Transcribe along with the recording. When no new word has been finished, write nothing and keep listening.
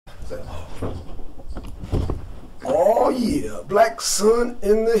Oh yeah, Black Sun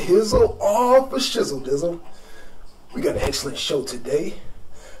in the Hizzle, all for shizzle dizzle. We got an excellent show today.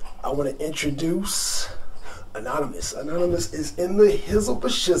 I want to introduce Anonymous. Anonymous is in the Hizzle for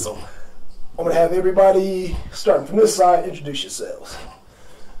shizzle. I'm going to have everybody, starting from this side, introduce yourselves.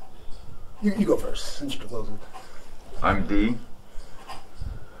 You go first, since you're closing. I'm D.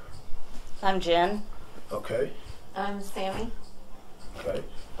 I'm Jen. Okay. I'm Sammy. Okay.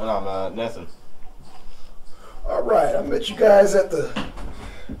 And I'm Nathan. All right, I met you guys at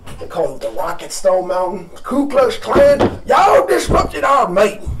they call it the Rocket Stone Mountain, Ku Klux Klan. Y'all disrupted our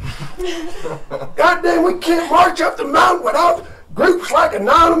meeting. Goddamn, we can't march up the mountain without groups like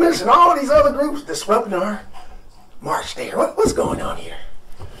Anonymous and all these other groups disrupting our march there. What's going on here?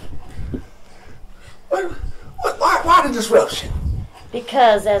 Why the disruption?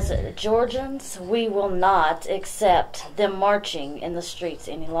 Because as Georgians, we will not accept them marching in the streets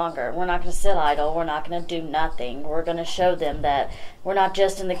any longer. We're not going to sit idle. We're not going to do nothing. We're going to show them that we're not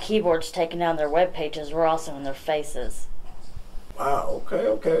just in the keyboards taking down their web pages. We're also in their faces. Wow,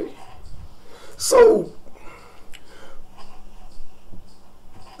 okay. So,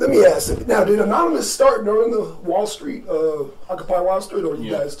 let me ask, now did Anonymous start during the Wall Street, Occupy Wall Street, or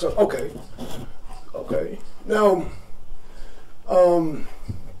you guys took? Okay. Now,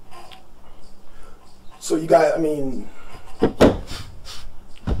 so you guys, I mean,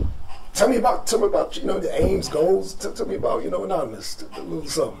 tell me about the aims, goals. Tell me about Anonymous, a little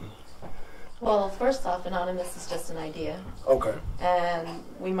something. Well, first off, Anonymous is just an idea. Okay. And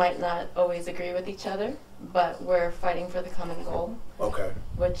we might not always agree with each other, but we're fighting for the common goal. Okay.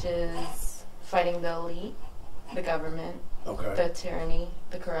 Which is fighting the elite, the government, okay, the tyranny,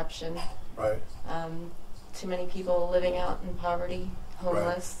 the corruption. Right. Too many people living out in poverty,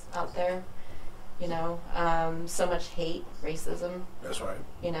 homeless out there. So much hate, racism. That's right.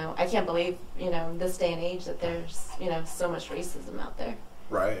 I can't believe, this day and age that there's, so much racism out there.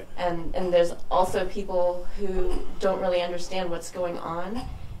 Right. And there's also people who don't really understand what's going on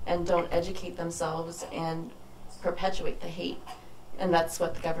and don't educate themselves and perpetuate the hate. And that's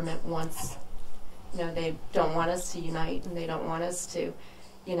what the government wants. They don't want us to unite, and they don't want us to,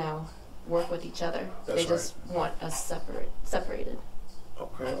 work with each other. That's they just want us separated.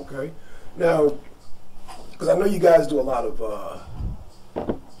 Okay. Now, because I know you guys do a lot of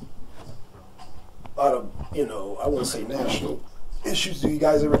I wouldn't say national issues. Do you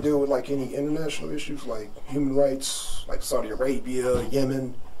guys ever deal with like any international issues, like human rights, like Saudi Arabia,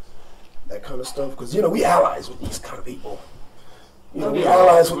 Yemen, that kind of stuff? Because we allies with these kind of people. We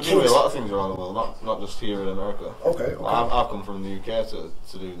allies with. We do a lot of things around the world, not just here in America. Okay. I've come from the UK to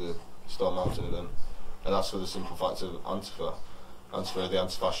do the Stone Mountain event, and that's for the simple fact of Antifa. Antifa, the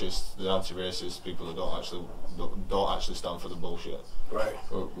anti-fascist, the anti-racist people that don't actually stand for the bullshit. Right.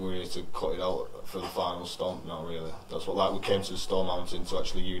 We need to cut it out for the final stomp now, really. That's what we came to the Stone Mountain to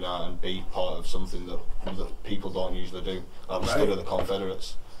actually unite and be part of something that people don't usually do. We stood with the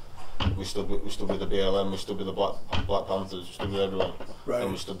Confederates. We stood with the BLM, we stood with the Black Panthers, we stood with everyone. Right.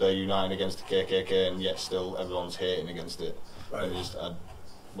 And we stood there uniting against the KKK, and yet still everyone's hating against it. Right. And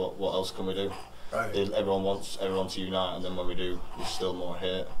what else can we do? Right. Everyone wants everyone to unite, and then when we do, there's still more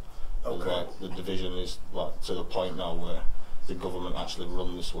hate. Okay. Like, the division is to the point now where the government actually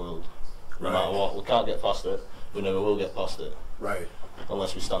run this world. No matter what, we can't get past it. We never will get past it. Right.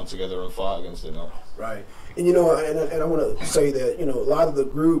 Unless we stand together and fight against it now. Right. And and I want to say that a lot of the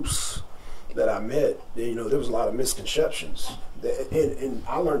groups that I met, there was a lot of misconceptions, and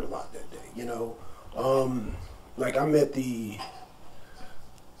I learned a lot that day. Like I met the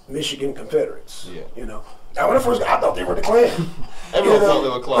Michigan Confederates. Yeah. Now when I first got, I thought they were the Klan. Everyone thought they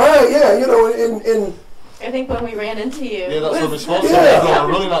were Klan. Right. Yeah. And I think when we ran into you, yeah, that's what we're supposed to do. Yeah.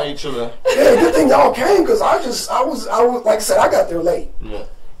 We're running at each other. Yeah, good thing y'all came, because I was like I said, I got there late. Yeah.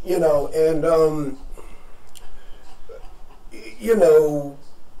 And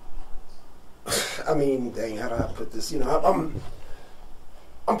I mean, dang, how do I put this? I'm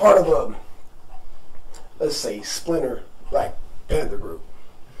part of a, let's say, splinter Black Panther group,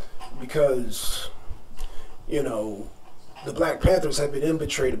 because the Black Panthers have been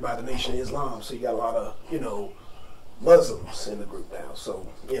infiltrated by the Nation of Islam, so you got a lot of Muslims in the group now. So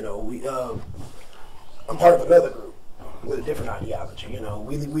I'm part of another group with a different ideology.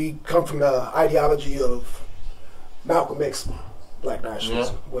 We come from the ideology of Malcolm X, Black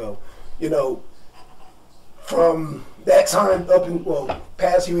nationalism. Yeah. Well, from that time up in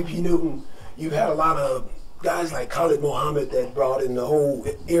past Huey P. Newton, you had a lot of guys like Khalid Muhammad that brought in the whole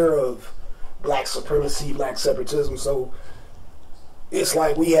era of Black supremacy, Black separatism. So it's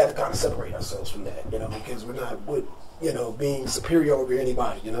like we have to kind of separate ourselves from that, because we're not with you know, being superior over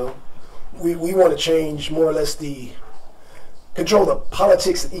anybody, you know. We want to change more or less control the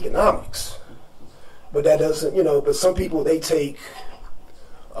politics and economics. But that doesn't, you know, but some people, they take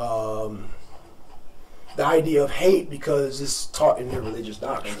the idea of hate because it's taught in their religious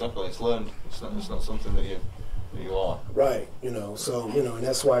doctrine. Exactly, it's learned. It's not something that you are. Right, you know, so, you know, and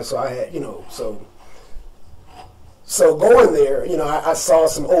that's why, so I had, you know, so going there, you know, I saw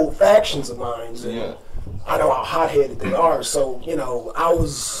some old factions of mine, and Yeah. I know how hot-headed they are, so, you know, I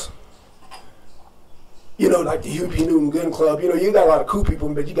was, you know, like the Huey Newton Gun Club, you know, you got a lot of cool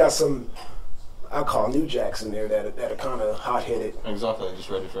people, but you got some, I call New Jacks in there that are kind of hot-headed. Exactly, just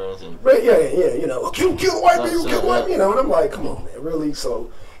ready for anything. Right, yeah, you know, kill white people, kill white, yeah. you know, and I'm like, come on, man, really?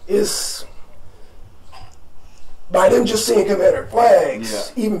 So it's, by them just seeing Confederate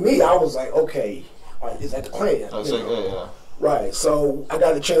flags, even me, I was like, okay, is that the Klan? Yeah. Right, so I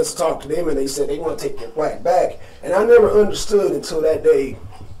got a chance to talk to them, and they said they want to take their flag back, and I never understood until that day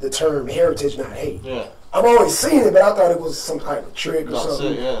the term heritage, not hate. Yeah. I've always seen it, but I thought it was some type of trick or That's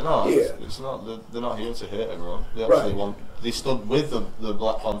something. it, yeah. No, yeah. It's not. They're not here to hate everyone. They actually they stood with the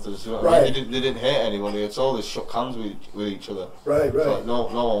Black Panthers. You know what I mean? They didn't hate anybody at all. They shook hands with each other. Right. Like no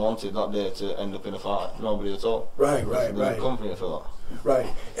one wanted that day to end up in a fight. Nobody at all. Right. They come here for that. Right.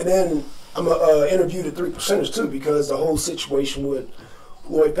 And then I'm interviewed the 3 percenters too, because the whole situation with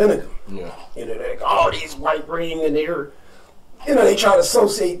Lloyd Finnegan. Yeah. You know, they're like, oh, these white ring, and they're, you know, they try to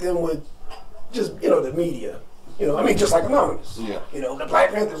associate them with just, you know, the media. You know, I mean, just like Anonymous. Yeah. You know, the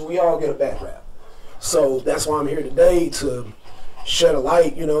Black Panthers, we all get a bad rap. So that's why I'm here today, to shed a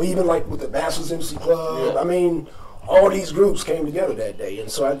light, you know, even like with the Bastards MC Club. Yeah. I mean, all these groups came together that day. And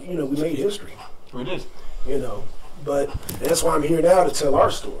so, we made history. We did. You know, but that's why I'm here now to tell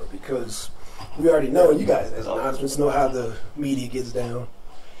our story, because we already know, and you guys as Anonymous know how the media gets down.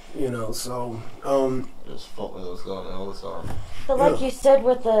 You know, so just fuck with us going all the time. But like you said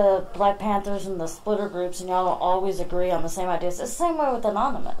with the Black Panthers and the splitter groups, and y'all don't always agree on the same ideas. It's the same way with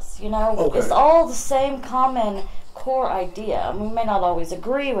Anonymous. You know, it's all the same common core idea. We may not always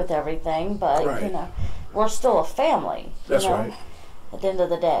agree with everything, but you know, we're still a family. That's right. At the end of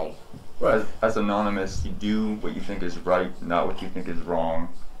the day. Right. As Anonymous, you do what you think is right, not what you think is wrong.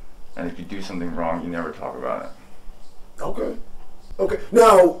 And if you do something wrong, you never talk about it. Okay.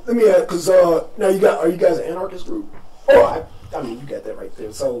 Now let me ask, because now are you guys an anarchist group? Oh, I mean, you got that right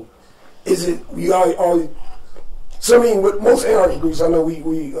there. So, is it we all? So I mean, with most anarchist groups, I know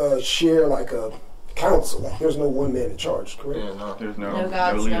we share like a council. Like, there's no one man in charge, correct? Yeah, no. There's No no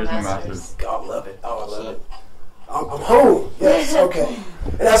gods, leaders, no no masters. masters. God love it. Oh, I love it. I'm home. Yes, okay.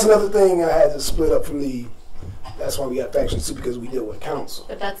 And that's another thing I had to split up from the. That's why we got factions too, because we deal with council.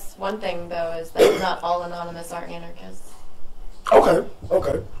 But that's one thing, though, is that not all Anonymous are anarchists.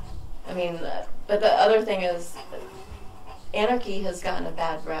 Okay. I mean, but the other thing is, anarchy has gotten a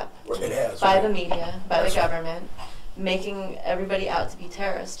bad rep. It has. By the media, by the government, making everybody out to be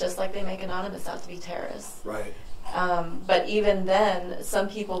terrorists, just like they make Anonymous out to be terrorists. Right. But even then, some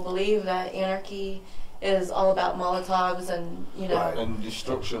people believe that anarchy is all about Molotovs and, you know... Right. And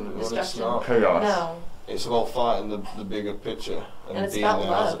destruction. Well, it's Chaos. No. It's about fighting the bigger picture. And it's being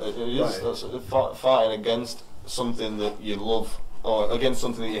about there. love. It is. That's fighting against something that you love, or against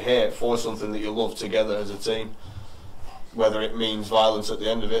something that you hate, for something that you love together as a team. Whether it means violence at the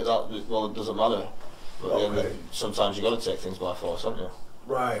end of it, it doesn't matter. But at the end of it, sometimes you've got to take things by force, haven't you?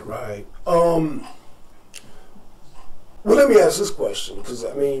 Right. Well, let me ask this question, because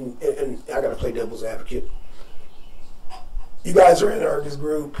I mean, and I got to play devil's advocate. You guys are in an anarchist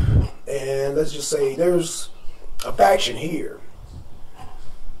group, and let's just say there's a faction here.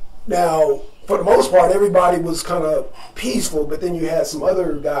 Now, for the most part, everybody was kind of peaceful, but then you had some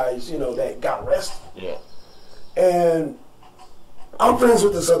other guys, you know, that got arrested. Yeah. And I'm friends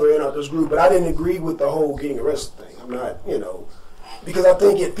with this other anarchist group, but I didn't agree with the whole getting arrested thing. I'm not, you know, because I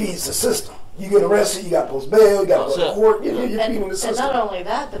think it feeds the system. You get arrested, you got to post bail, you got to go to court, you're feeding the system. And not only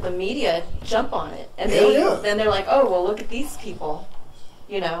that, but the media jump on it. And then they're like, oh, well, look at these people,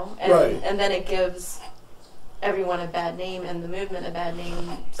 you know. And, and then it gives everyone a bad name and the movement a bad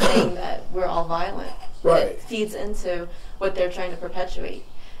name, saying that we're all violent. Right. It feeds into what they're trying to perpetuate.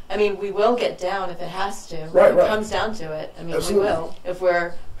 I mean, we will get down if it has to. Right, if it comes down to it. I mean, Absolutely. we will. If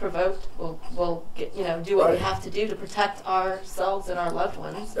we're provoked, we'll get, you know, do what we have to do to protect ourselves and our loved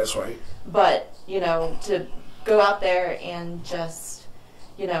ones. That's right. But, you know, to go out there and just,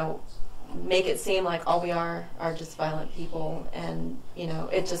 you know, make it seem like all we are just violent people, and, you know,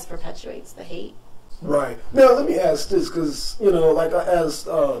 it just perpetuates the hate. Right. Now, let me ask this, because, you know, like I asked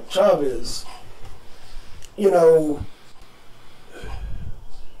Chavez, you know,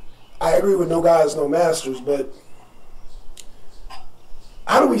 I agree with no guys, no masters, but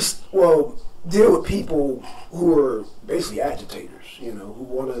how do we deal with people who are basically agitators, you know, who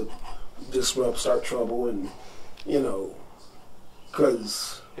want to disrupt, start trouble, and, you know,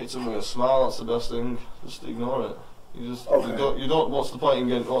 because... Hit them with a smile, that's the best thing. Just ignore it. You Okay. don't, what's the point in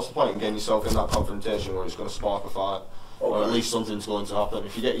getting yourself in that confrontation where it's going to spark a fight? Or at Okay. least something's going to happen.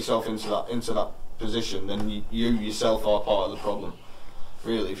 If you get yourself into that position, then you yourself are part of the problem.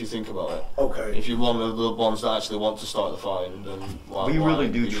 Really, if you think about it. Okay. If you're one of the ones that actually want to start the fighting, then We really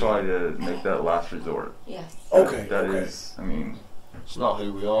do try to make that last resort. Yes. Okay. That okay. is, I mean, It's not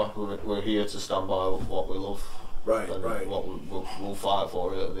who we are. We're here to stand by what we love. Right, And right. what we'll fight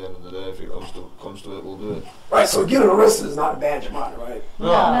for it at the end of the day. If it comes to it, we'll do it. Right, so getting arrested is not a badge of honor, right? No.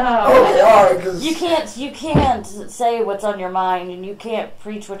 Okay, all right, because... You can't say what's on your mind, and you can't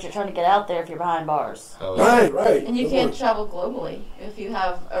preach what you're trying to get out there if you're behind bars. Hell yeah. Right, right. And you Good can't point. travel globally if you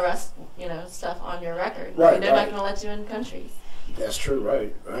have arrest, stuff on your record. Right, They're right. not going to let you in countries. That's true,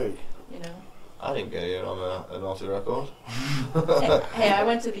 right, right. I didn't get here on a naughty record. Hey, I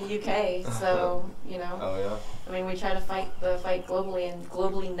went to the UK, so, Oh yeah. I mean, we try to fight the fight globally and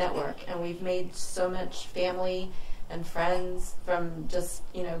globally network, and we've made so much family and friends from just,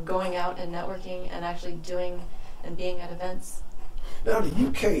 going out and networking and actually doing and being at events. Now, the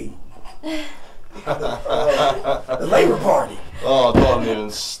UK, the Labour Party. Oh, don't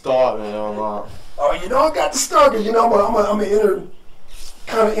even start me on that. Oh, I got to start because, I'm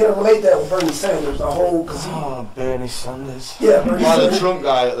kind of interrelate that with Bernie Sanders, the whole, because he... Oh, Bernie Sanders. Yeah, Bernie Like the Sanders. Trump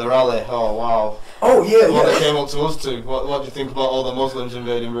guy at the rally. Oh, wow. Oh, yeah, What they yeah. came up to us to. What do you think about all the Muslims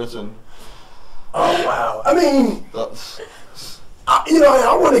invading Britain? Oh, wow. I mean, That's...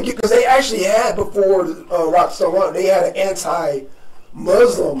 I want to get, because they actually had, before Rockstone Run, they had an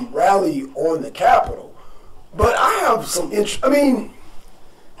anti-Muslim rally on the Capitol. But I have some interest,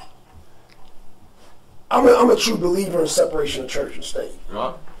 I'm a true believer in separation of church and state.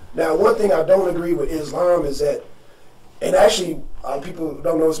 Right? Now, one thing I don't agree with Islam is that, and actually people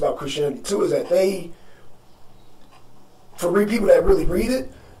don't know this about Christianity too, is that for people that really read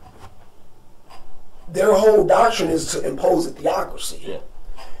it, their whole doctrine is to impose a theocracy. Yeah.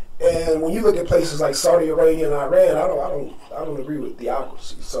 And when you look at places like Saudi Arabia and Iran, I don't agree with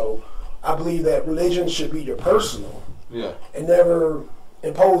theocracy. So I believe that religion should be your personal Yeah. and never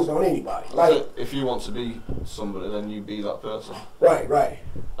imposed on anybody. Like, if you want to be somebody, then you be that person. right.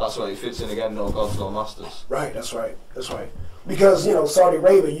 That's where it fits in again. No gods, no masters. Right, that's right. Because, Saudi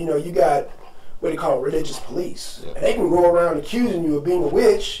Arabia, you got what they call religious police. Yeah. And they can go around accusing you of being a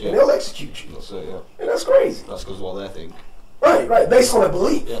witch, Yeah. and they'll execute you. That's it. Yeah. And that's crazy. That's because what they think. Right, based on a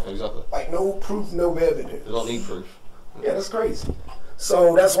belief. Yeah, exactly. Like, no proof, no evidence. They don't need proof. Yeah, that's crazy.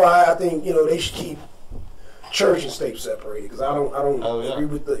 So that's why I think, they should keep church and state separated. Because I don't Oh, yeah. agree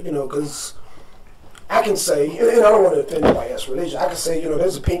with because I can say, and I don't want to offend anybody that's religious, I can say,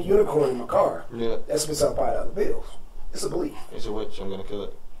 there's a pink unicorn in my car. Yeah. That spits out $5 bills. It's a belief. It's a witch. I'm gonna kill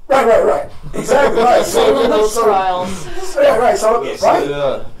it. Right. Exactly right. So, Trials. yeah, right. So, That's right. it,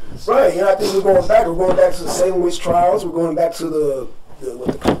 yeah. Right. I think we're going back. We're going back to the Salem witch trials. We're going back to the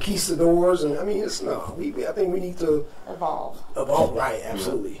conquistadors. And I mean, I think we need to Evolve. evolve. Right.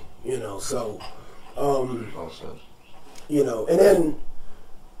 Absolutely. So, Well said. and then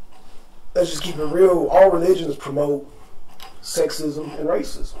let's just keep it real. All religions promote sexism and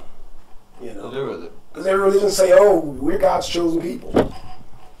racism. They do with it. Because every religion say, "Oh, we're God's chosen people."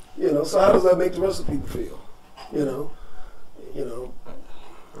 So how does that make the rest of the people feel?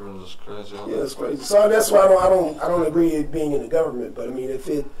 Everyone's just crazy. Yeah, it's crazy. So that's why I don't agree it being in the government. But I mean, if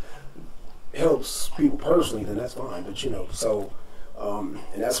it helps people personally, then that's fine. But and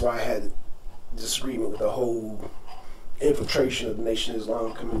that's why I had disagreement with the whole infiltration of the Nation of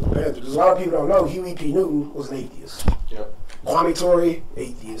Islam coming to the Panthers. Because a lot of people don't know Huey P. Newton was an atheist. Yep. Kwame Ture,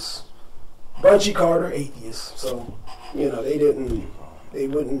 atheist. Bunchy Carter, atheist. So they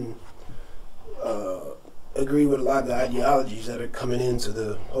wouldn't agree with a lot of the ideologies that are coming into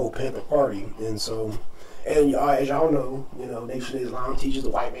the whole Panther Party. And so, and as y'all know, Nation of Islam teaches the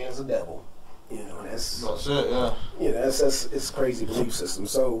white man's the devil. And that's it. Yeah. that's it's a crazy belief system.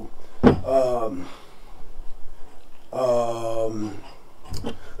 So,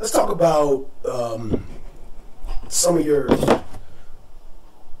 let's talk about some of your, because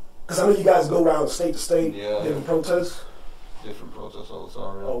I know you guys go around state to state, different protests. Different protests all the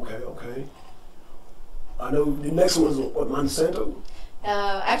time. Yeah. Okay. I know the next one is what, Monsanto?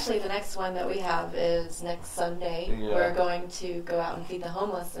 Actually, the next one that we have is next Sunday. Yeah. We're going to go out and feed the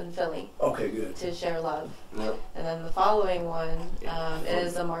homeless in Philly Okay, good. to share love. Yep. And then the following one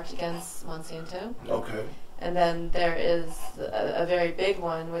is a march against Monsanto. Okay. And then there is a very big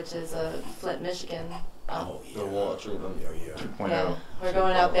one, which is a Flint, Michigan Oh, yeah. The water treatment. Yeah. 2.0. Yeah, we're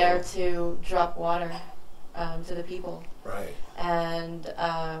going out there to drop water to the people. Right. And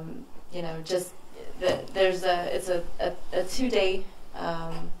just it's a 2-day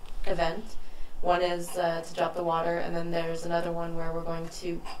event. One is to drop the water, and then there's another one where we're going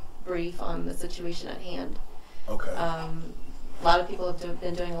to brief on the situation at hand. Okay. A lot of people have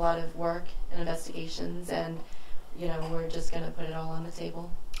been doing a lot of work and investigations, and we're just going to put it all on the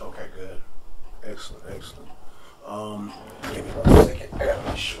table. Okay, good. Excellent. Give me 1 second. I gotta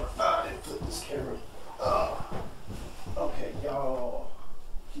make sure I didn't flip this camera. Okay, y'all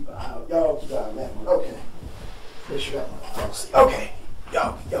keep an eye out. Y'all keep an eye on that one. Okay. Make sure that one don't see. Okay.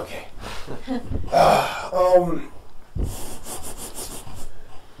 Y'all, okay.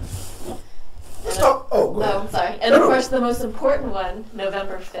 Let's talk. Oh, go ahead. I'm sorry. And of course, the most important one,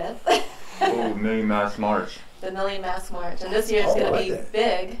 November 5th. Oh, Million Mass March. The Million Mass March. And this year is going to be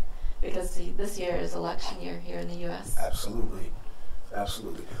big because this year is election year here in the U.S. Absolutely.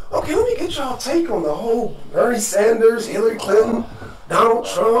 Okay, let me get y'all take on the whole Bernie Sanders, Hillary Clinton, Donald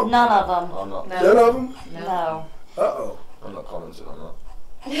Trump. None of them. I'm not. None of them? No. Uh-oh. I'm not commenting on that.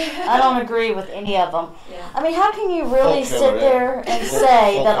 I don't agree with any of them. Yeah. I mean, how can you really Fuck sit Hillary. there and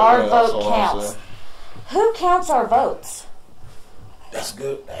say that our Hillary, that's vote all I'll counts? say. Who counts our votes? That's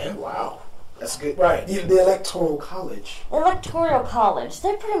good. Man, wow. That's good. Right. The Electoral College. Electoral College.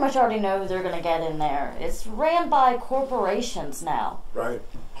 They pretty much already know who they're going to get in there. It's ran by corporations now. Right.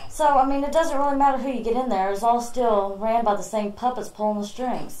 So, I mean, it doesn't really matter who you get in there. It's all still ran by the same puppets pulling the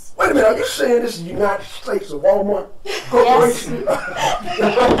strings. Wait a minute. Are you saying this is the United States of Walmart Corporation?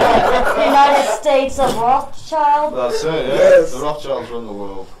 United States of Rothschild. That's it, yeah. Yes. The Rothschilds run the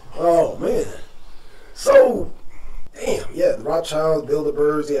world. Oh, man. So, damn, yeah, the Rothschilds,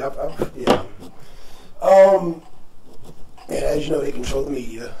 Bilderbergs, yeah. And as you know, they control the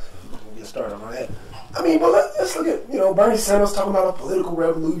media. We'll get started on that. I mean, well, let's look at, Bernie Sanders talking about a political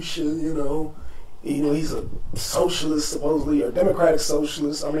revolution, he's a socialist, supposedly, or democratic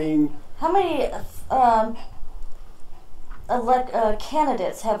socialist. I mean... How many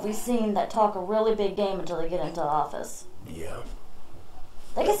candidates have we seen that talk a really big game until they get into office? Yeah.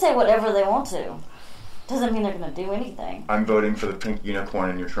 They can say whatever they want to. Doesn't mean they're going to do anything. I'm voting for the pink unicorn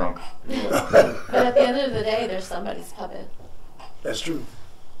in your trunk. Yeah. But at the end of the day, there's somebody's puppet. That's true.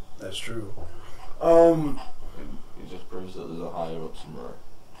 It just proves that there's a higher up somewhere.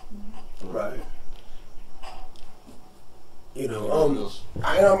 Right. Does.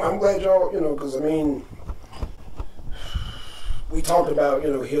 I'm glad y'all, because, I mean, we talked about,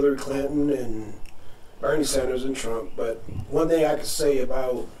 Hillary Clinton and Bernie Sanders and Trump, but one thing I could say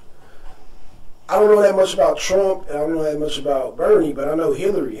about, I don't know that much about Trump, and I don't know that much about Bernie, but I know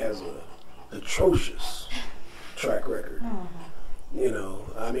Hillary has an atrocious track record.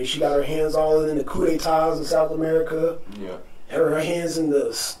 I mean, she got her hands all in the coup d'etats in South America. Yeah. Her hands in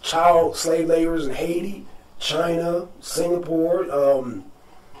the child slave laborers in Haiti, China, Singapore.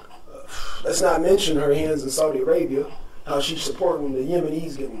 Let's not mention her hands in Saudi Arabia, how she's supporting the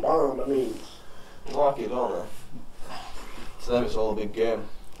Yemenis getting bombed. I mean... Like it, don't they? To them it's all a big game.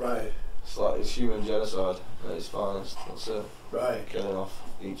 Right. It's human genocide at its finest. That's it. Right. Killing off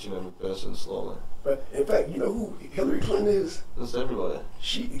each and every person slowly. But in fact, you know who Hillary Clinton is? That's everybody.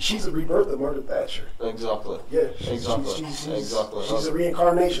 She's a rebirth of Margaret Thatcher. Exactly. Yeah. Exactly. She's a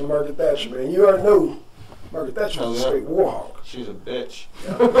reincarnation of Margaret Thatcher, man. You already know Margaret Thatcher was a straight war hog. She's a bitch.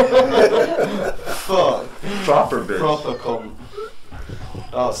 Yeah. Fuck. Proper bitch. Proper cunt.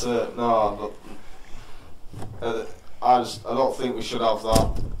 That's it. No, but I don't think we should have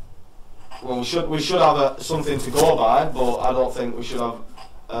that. Well, we should have something to go by, but I don't think we should have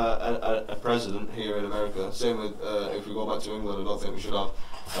a president here in America. Same with if we go back to England, I don't think we should have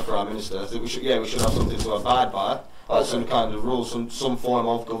a prime minister. I think we should have something to abide by, like some kind of rule, some form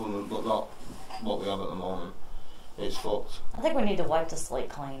of government, but not what we have at the moment. It's fucked. I think we need to wipe the slate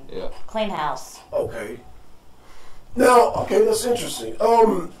clean. Yeah. Clean house. Okay. Now, okay, that's interesting.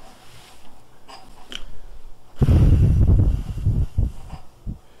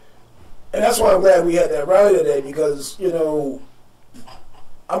 And that's why I'm glad we had that rally today, because, I'm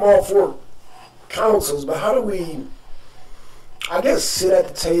all for councils, but how do we, I guess, sit at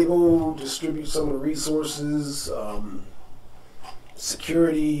the table, distribute some of the resources,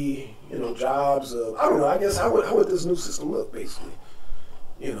 security, jobs, I don't know, I guess, how would this new system look, basically?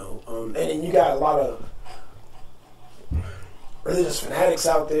 And then you got a lot of religious fanatics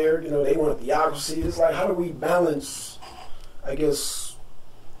out there, they want a theocracy. It's like, how do we balance, I guess,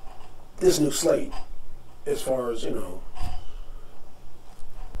 this new slate, as far as,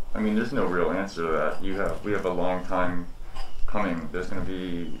 I mean, there's no real answer to that. We have a long time coming. There's going to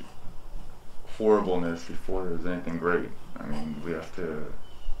be horribleness before there's anything great. I mean, we have to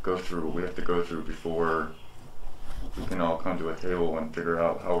go through what we have to go through before we can all come to a table and figure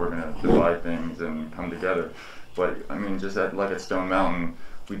out how we're going to divide things and come together. But I mean, just like at Stone Mountain,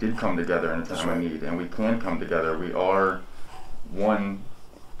 we did come together in a time of need, and we can come together. We are one.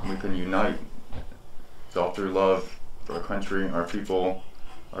 We can unite. It's all through love for our country, our people,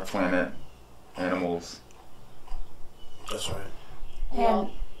 our planet, animals. That's right.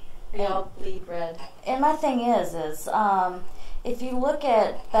 We all bleed red. And my thing is if you look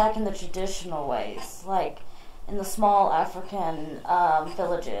at back in the traditional ways, like in the small African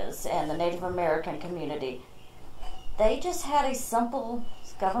villages and the Native American community, they just had a simple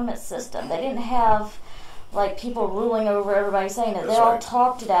government system. They didn't have like people ruling over everybody saying it. They all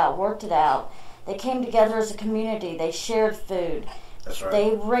talked it out, worked it out. They came together as a community. They shared food. That's right.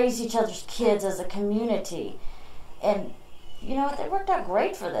 They raised each other's kids as a community. And, you know, it worked out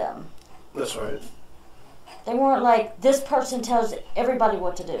great for them. That's right. They weren't like, this person tells everybody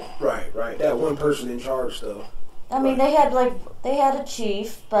what to do. Right. That one person in charge, though. I mean, they had a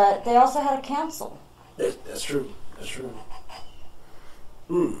chief, but they also had a council. That's true. That's true.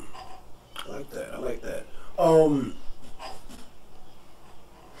 I like that.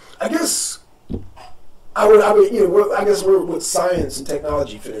 I guess I guess where would science and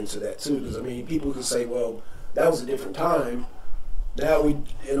technology fit into that too? Because I mean, people could say, well, that was a different time. Now we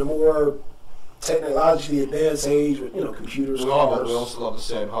in a more technologically advanced age with computers. We all still have the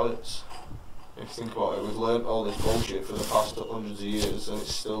same habits. If you think about it, we've learned all this bullshit for the past hundreds of years, and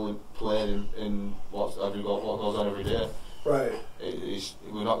it's still playing in what goes on every day. Right.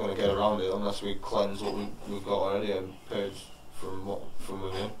 We're not going to get around it unless we cleanse what we've got already and purge from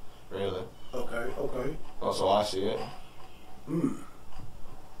within. Really. Okay. That's how I see it.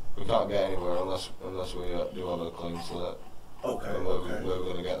 We can't get anywhere unless we do have a clean slate. Okay. And we're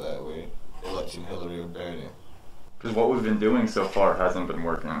going to get there. We're electing Hillary or Bernie. Because what we've been doing so far hasn't been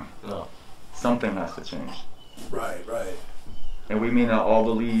working. No. Something has to change. Right. And we may not all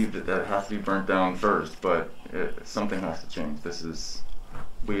believe that it has to be burnt down first, but something has to change.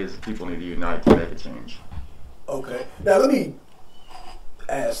 We as people need to unite to make a change. Okay. Now let me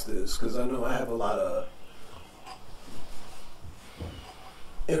ask this, because I know I have a lot of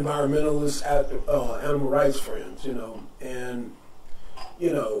environmentalists, animal rights friends, and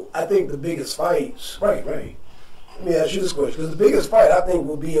I think the biggest fights, right. Let me ask you this question, because the biggest fight I think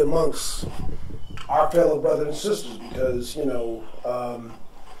will be amongst our fellow brothers and sisters, because the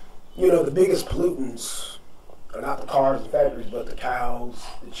biggest pollutants are not the cars and factories, but the cows,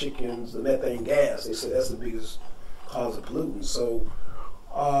 the chickens, the methane gas. They say that's the biggest cause of pollutants. So,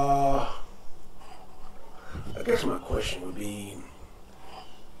 I guess my question would be,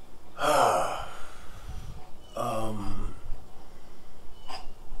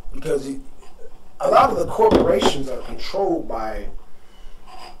 because a lot of the corporations are controlled by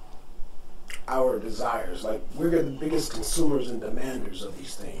our desires. Like, we're the biggest consumers and demanders of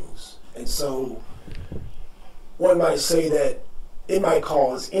these things. And so one might say that it might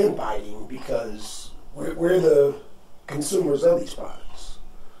cause infighting because we're the consumers of these products.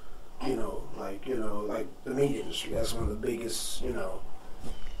 Like the meat industry. That's one of the biggest, yeah,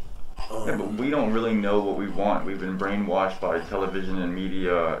 but we don't really know what we want. We've been brainwashed by television and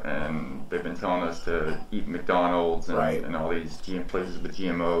media, and they've been telling us to eat McDonald's and all these places with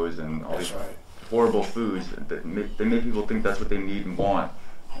GMOs and all these horrible foods. They make people think that's what they need and want,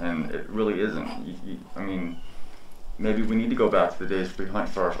 and it really isn't. I mean, maybe we need to go back to the days where we hunt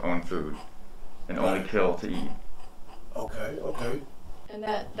for our own food and only kill to eat. Okay. And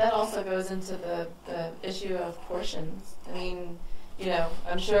that also goes into the issue of portions. I mean,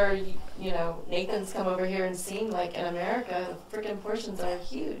 I'm sure, Nathan's come over here and seen, like, in America, freaking portions are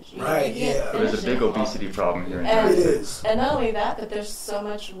huge. There's a big obesity problem here in China. It is. And not only that, but there's so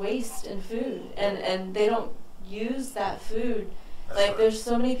much waste in food. And they don't use that food. There's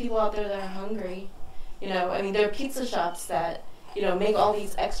so many people out there that are hungry. There are pizza shops that, make all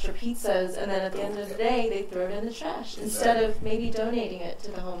these extra pizzas, and then at the end of the day, they throw it in the trash instead of maybe donating it to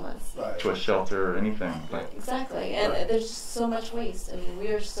the homeless. To a shelter or anything. Exactly. And there's just so much waste. I mean, we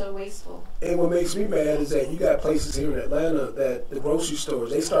are so wasteful. And what makes me mad is that you got places here in Atlanta that the grocery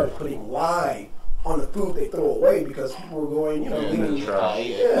stores, they started putting lye on the food they throw away because people were going, leaving the trash.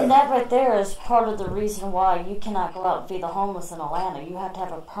 And that right there is part of the reason why you cannot go out and feed the homeless in Atlanta. You have to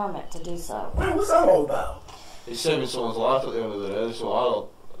have a permit to do so. Man, what's that all about? It's saving someone's life at the end of the day, so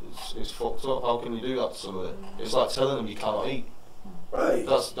it's fucked up. How can you do that to somebody? It's like telling them you cannot eat. Right.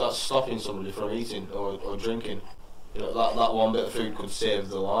 That's stopping somebody from eating or drinking. That one bit of food could save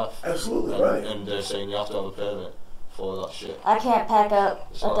their life. Absolutely, right. And they're saying you have to have a permit. for that shit. I can't pack up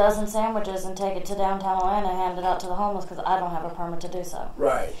It's a not- dozen sandwiches and take it to downtown Atlanta and hand it out to the homeless because I don't have a permit to do so.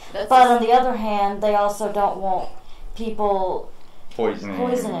 Right. But on the other hand, they also don't want people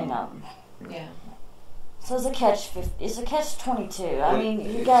poisoning them. Yeah. So it's a catch-22. I mean,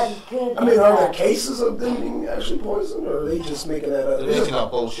 you got good. I mean, are there impact. cases of them being actually poisoned, or are they just making that up? They're making that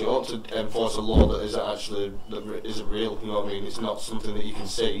bullshit up to enforce a law that isn't real. You know what I mean? It's not something that you can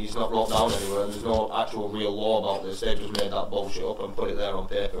see. It's not wrote down anywhere. There's no actual real law about this. They've just made that bullshit up and put it there on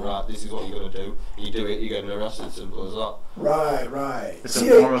paper. Right? This is what you're going to do. You do it, you're getting arrested. Simple as that. Right. It's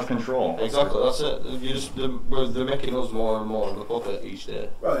a form of control. Exactly. That's it. They're making us more and more of a puppet each day.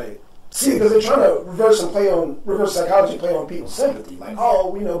 Right. See, because they're trying to reverse psychology, play on people's sympathy. Like,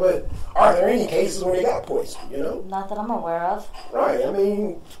 but are there any cases where they got poisoned, Not that I'm aware of. Right. I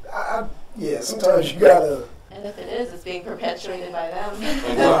mean, sometimes you gotta. And if it is, it's being perpetuated by them.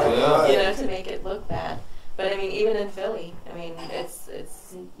 Exactly, yeah. To make it look bad. But I mean, even in Philly, I mean, it's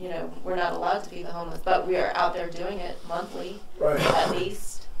we're not allowed to feed the homeless, but we are out there doing it monthly, Right. at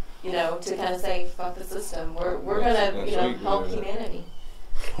least, to kind of say, fuck the system. We're gonna, help humanity.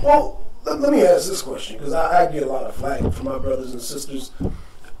 Well, let me ask this question, because I get a lot of flack from my brothers and sisters.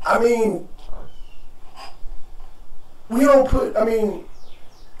 I mean, I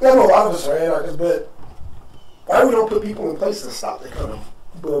know a lot of us are anarchists, but why we don't put people in place to stop that kind of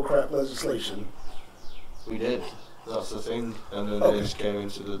bullcrap legislation? We did. That's the thing. And then Okay. they just came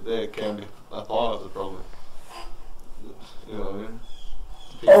they became a part of the problem. You know what I mean?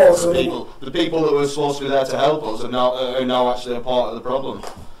 The people that were supposed to be there to help us are now actually a part of the problem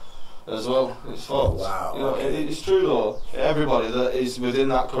as well. It's fucked. Wow. It's true though. Everybody that is within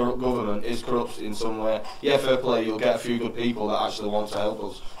that corrupt government is corrupt in some way. Yeah, fair play. You'll get a few good people that actually want to help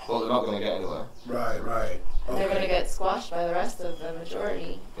us, but they're not going to get anywhere. Right. And they're going to get squashed by the rest of the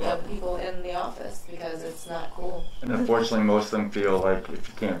majority Yeah. of the people in the office because it's not cool. And unfortunately, most of them feel like if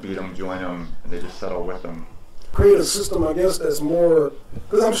you can't beat them, join them, and they just settle with them. Create a system, I guess, that's more,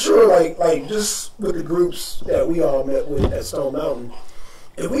 because I'm sure, like just with the groups that we all met with at Stone Mountain,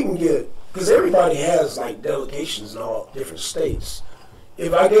 if we can get, because everybody has like delegations in all different states.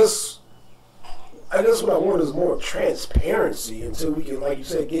 If I guess what I want is more transparency until we can, like you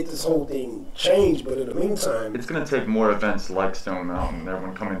said, get this whole thing changed. But in the meantime, It's going to take more events like Stone Mountain,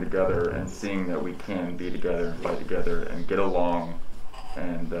 everyone coming together and seeing that we can be together and fight together and get along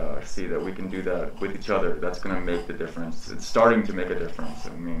and see that we can do that with each other. That's going to make the difference. It's starting to make a difference. I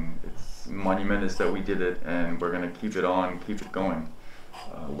mean, it's monumentous that we did it, and we're going to keep it on, keep it going.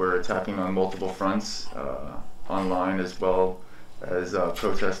 We're attacking on multiple fronts, online as well as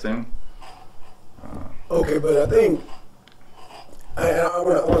protesting. okay, but I think I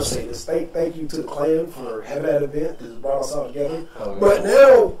want to say this. Thank you to the Klan for having that event that brought us all together. Oh, yeah. But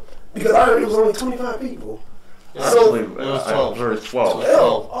now, because I heard it was only 25 people. Actually, It was I 12. heard 12.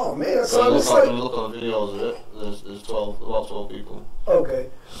 Hell, oh man, so it's When you like look on the videos of it, there's about 12 people okay.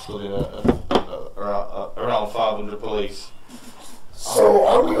 stood in around 500 police. So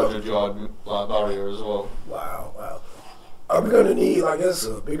are we? 100-yard barrier as well. Wow. Are we going to need, I guess,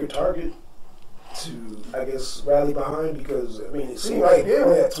 a bigger target to, I guess, rally behind? Because, I mean, it seemed like they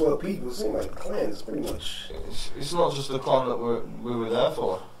only had 12 people. It seemed like the Klan is pretty much... It's not just the clan that we were there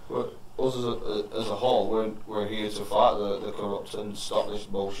for. Us as a whole, we're here to fight the corrupt and stop this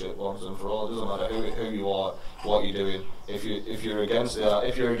bullshit once and for all. It doesn't matter who you are, what you're doing. If you're against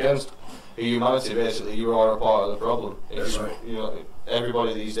humanity, basically, you are a part of the problem. That's right.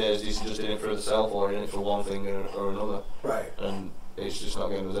 Everybody these days is just in it for themselves or in it for one thing or another. Right. And it's just not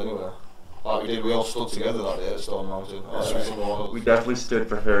getting us anywhere. Like we all stood together that day at Stone Mountain. Every single one of us We definitely stood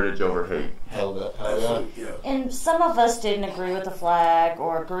for heritage over hate. held it. Hell yeah. Yeah. And some of us didn't agree with the flag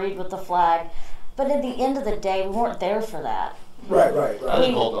or agreed with the flag, but at the end of the day, we weren't there for that. Right. I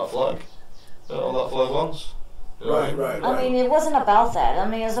didn't hold that flag. I didn't hold that flag once. You know what I mean? Right. I mean, it wasn't about that. I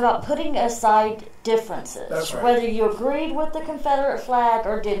mean, it was about putting aside differences. That's right. Whether you agreed with the Confederate flag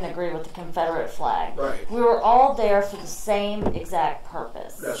or didn't agree with the Confederate flag. Right. We were all there for the same exact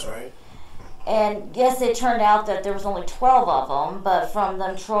purpose. That's right. And yes, it turned out that there was only 12 of them, but from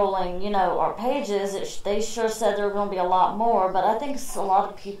them trolling, our pages, they sure said there were going to be a lot more, but I think a lot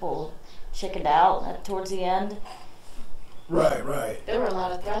of people chickened out towards the end. Right. There were a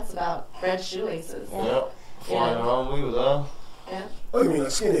lot of threats about red shoelaces. Yeah. Flying around, we were there. Yeah. Oh, you mean like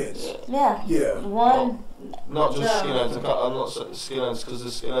skinheads? Yeah. Yeah. One, Not just No. skinheads. I'm not saying skinheads because the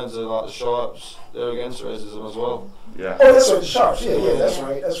skinheads are like the sharps. They're against racism as well. Yeah. Oh, that's right, the Sharps. Yeah, that's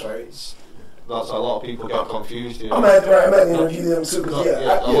right. That's That's a lot of people get confused here. I'm at the interview them too, because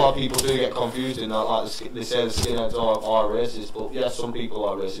a lot of people do get confused in that. Like they say the skinheads are racist, but yes, some people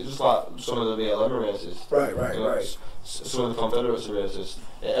are racist. Just like some of the BLM are racist. Right. Some of the Confederates are racist.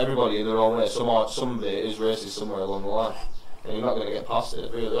 Everybody in their own way. Some of it is racist somewhere along the line, and you're not going to get past it,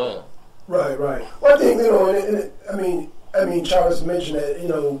 really, are you? Right. Well, I think I mean, Charles mentioned that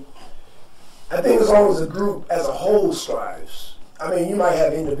I think as long as the group as a whole strives. I mean, you might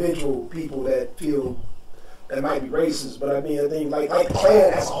have individual people that feel that might be racist, but I think like the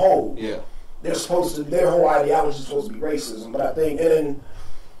Klan as a whole, they're supposed to, their whole ideology is supposed to be racism. But I think,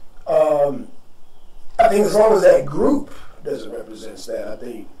 I think as long as that group doesn't represent that, I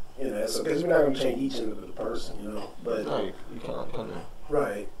think because we're not going to change each individual person, But no, you can't, can you?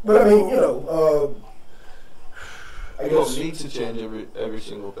 Right, but I mean, I We guess don't need to change every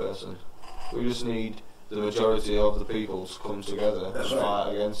single person. We just need the majority of the people to come together and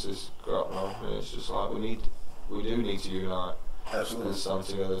fight against this crap now. And it's just like we do need to unite and stand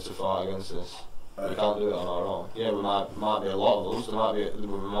together to fight against this. We can't do it on our own. Yeah, we might be a lot of us. We might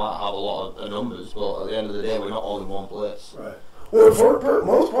have a lot of numbers, but at the end of the day, we're not all in one place. Right. Well, for the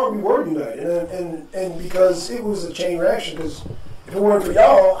most part, we were united, and because it was a chain reaction. Because if it weren't for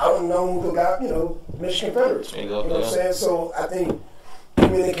y'all, I wouldn't know who got Michigan Confederates. You know what I'm saying? So I think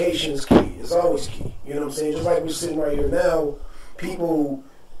communication is key. It's always key. You know what I'm saying? Just like we're sitting right here now, people,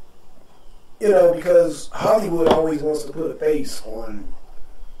 because Hollywood always wants to put a face on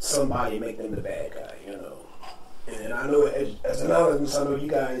somebody and make them the bad guy, And I know as an analyst, I know you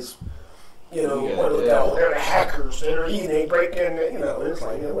guys, they're the hackers, they're eating, breaking, and it's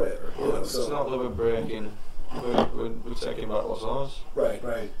like, whatever. It's not that we're breaking, we're taking back what's ours. Right.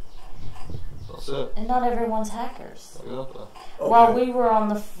 That's it. And not everyone's hackers. Exactly. Okay. While we were on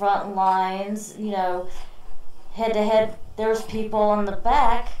the front lines, head to head, there's people on the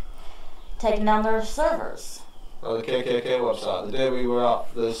back taking down their servers. The KKK website. The day we were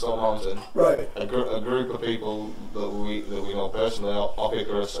at the Stone Mountain, right, a group of people that we know personally,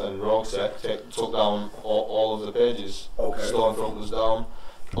 Icarus and Roguesec, took down all of the pages. Okay. Stormfront was down.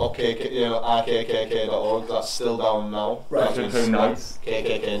 IKKK.org, that's still down now. Right.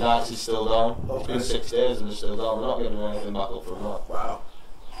 KKK Nights is still down. Okay. It's been 6 days and it's still down. We're not getting anything back up from that. Wow.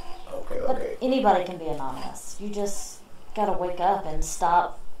 Okay. But anybody can be anonymous. You just gotta wake up and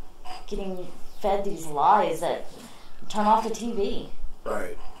stop getting fed these lies that turn off the TV.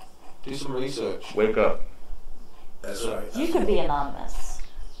 Right. Do some research. Wake up. That's right. You could be anonymous.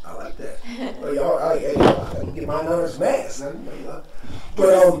 I like that. Well, y'all, I can get my anonymous mask.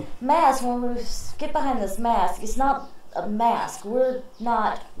 But mask. When we get behind this mask, it's not a mask. We're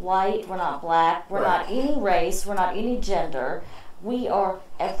not white. We're not black. We're not any race. We're not any gender. We are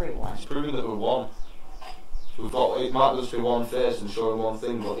everyone. It's proving that we're one. It might just be one face and showing one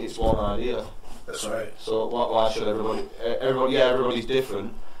thing, but it's one idea. That's right. So why should everybody? Everybody's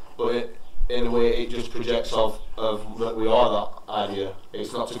different, but in a way, it just projects of that we are that idea.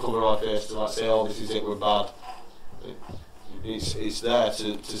 It's not to cover our face to say, oh, this is it, we're bad. It's there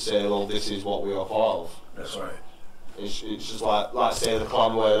to say, well, this is what we are part of. That's right. It's just like say the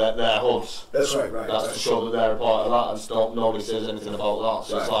Klan wear their hoods. That's right. That's to show that they're a part of that, and nobody says anything about that.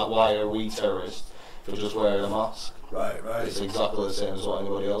 So it's like, why are we terrorists for just wearing a mask? Right. It's exactly the same as what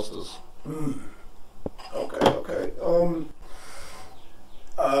anybody else does. Okay.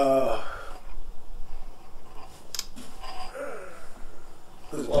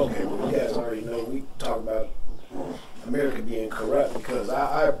 Okay, well, you guys already know we talk about America being corrupt because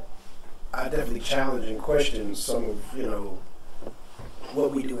I definitely challenge and question some of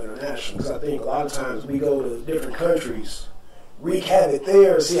what we do internationally, because I think a lot of times we go to different countries, wreak havoc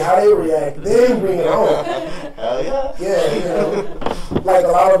there, see how they react, then bring it home. Hell yeah. Yeah, like a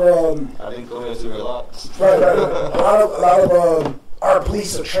lot of I didn't come here to relax. Right. A lot of our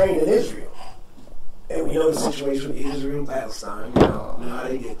police are trained in Israel. And we know the situation with Israel and Palestine, you know how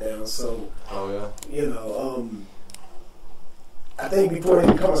they get down. So, I think before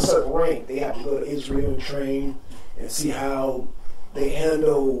they become a certain rank, they have to go to Israel and train and see how they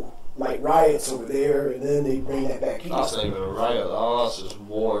handle like riots over there, and then they bring that back here. That's not even a riot. That's just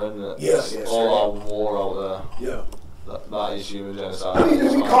war, isn't it? Yes. All out war out there. Yeah. That is human genocide. I mean,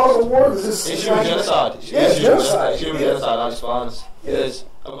 do we call it a war? It's human genocide. It's genocide. It's human genocide. That's fine. It is.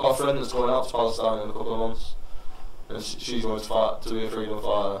 I've got a friend that's going out to Palestine in a couple of months, and she's going to fight to be a freedom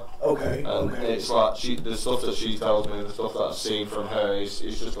fighter. Okay. And it's like the stuff that she tells me, the stuff that I've seen from her is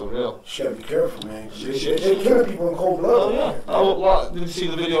just unreal. She gotta be careful, man. They're killing people in cold blood. Oh yeah. Did you see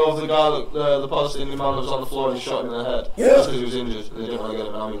the video of the guy the Palestinian man that was on the floor and he shot him in the head? Yeah. Just because he was injured, and they didn't want to get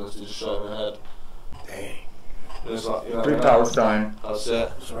him an ambulance. They just shot him in the head. Dang. And it's like, Free Palestine. That's it.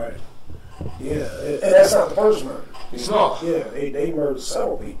 That's right. Yeah, and that's not the first murder. It's not. Yeah, they murdered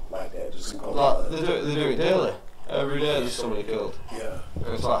several people like that just in cold Like, blood. they do it daily. Every day there's somebody killed. Yeah.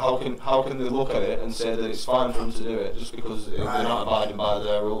 And it's like, how can they look at it and say that it's fine for them to do it just because they're not abiding by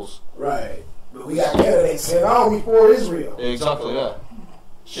their rules? Right. But we got candidates saying, "Oh, we for Israel." Yeah, exactly, yeah.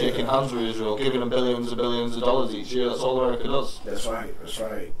 Shaking hands with Israel, giving them billions and billions of dollars each year. That's all America does. That's right. That's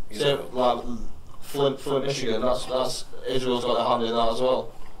right. Same, like Flint, Michigan. That's Israel's got their hand in that as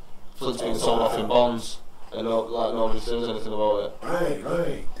well. Flint's being sold off in bonds, and nobody says anything about it.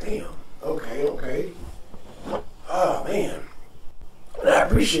 Right. Damn. Okay. Oh man. And I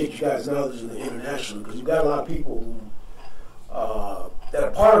appreciate you guys' knowledge in the international, because you got a lot of people who that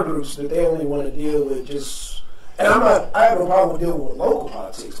are part of groups that they only want to deal with just. And I have no problem with dealing with local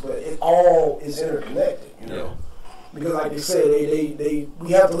politics, but it all is interconnected, you know. Yeah. Because like they said,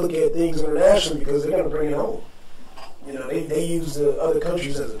 we have to look at things internationally because they're going to bring it home. You know, they use the other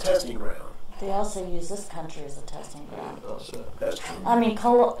countries as a testing ground. They also use this country as a testing ground. That's true. I mean,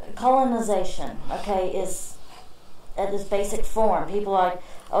 colonization, okay, is at this basic form. People are like,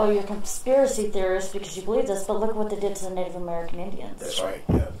 oh, you're a conspiracy theorist because you believe this, but look what they did to the Native American Indians. That's right.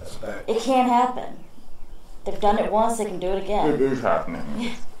 Yeah, that's a fact. It can't happen. They've done it once, they can do it again. It is happening.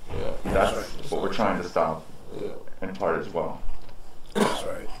 Yeah. That's what we're trying to stop, Yeah. in part as well. That's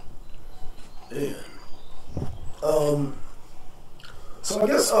right. Yeah. So I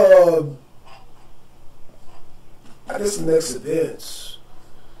guess the next events.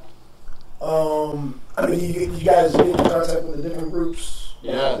 I mean, you guys get in contact with the different groups.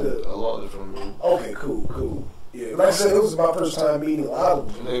 Yeah, a lot of different groups. Okay, cool. Yeah, like I said, it was my first time meeting a lot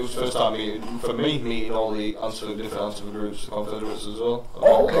of them. It was the first time meeting all the different answer groups, the Confederates as well.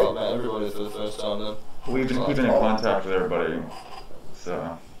 Oh, okay. I met everybody for the first time then. We've been keeping in contact with everybody,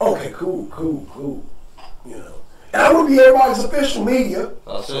 so. Okay, cool. You know, and I want to be everybody's official media.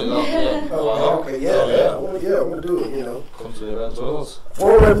 That's it. Yeah. Okay, yeah. I want to do it. You know, Come to the event with us.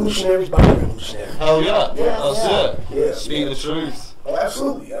 for revolutionaries by revolutionaries. Hell yeah. Yeah. That's it. Yeah. Speak the truth. Oh,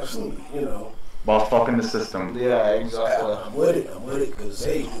 absolutely. You know. While fucking the system. Yeah, exactly. I'm with it, because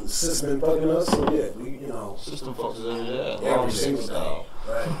hey, the system been fucking us, so yeah, System fucks us every day. every single day,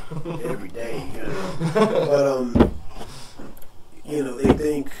 right? Every day, you know. But they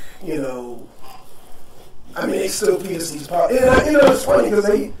think, I mean, they still feed us these politics. And it's funny because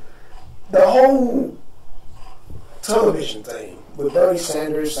the whole television thing with Bernie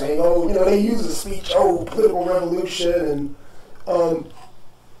Sanders saying, they use the speech, political revolution, and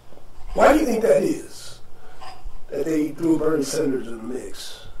why do you think that is? That they threw Bernie Sanders in the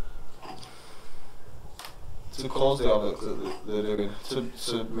mix? To cause the havoc that they're doing,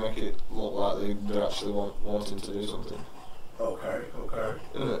 to make it look like they're actually wanting to do something. Okay.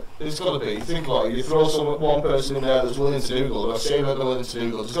 Isn't it? It's got to be. Think about it. You throw one person in there that's willing to do good, or saying that they're willing to do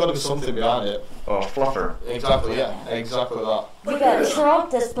good, there's got to be something behind it. Oh, fluffer. Exactly, yeah. Exactly that. You got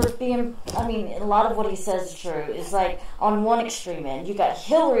Trump that's being, I mean, a lot of what he says is true. It's like on one extreme end. You got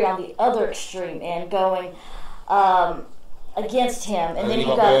Hillary on the other extreme end going against him, and then you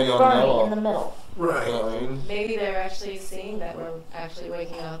got Bernie in the middle. Right. You know what I mean? Maybe they're actually seeing that we're actually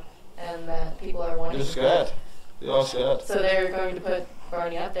waking up and that people are wanting They're scared. They are scared. So they're going to put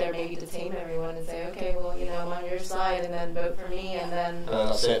Barney up there, maybe detain everyone and say, okay, well, I'm on your side, and then vote for me, and then... And then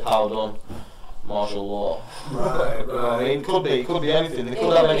that's it, power done. Martial law. Right. You know what I mean? Could be anything. They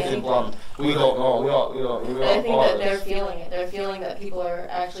could have anything planned. We don't know. We I think that they're feeling it. They're feeling that people are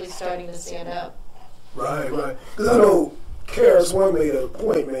actually starting to stand up. Right. Because I know Karras One made a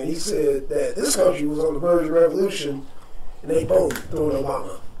point, man. He said that this country was on the verge of revolution, and they both threw in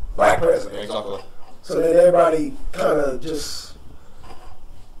Obama, black president. Yeah, exactly. So then everybody kind of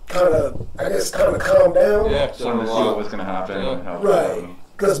calmed down. Yeah, So to see what was going to happen. And how Right.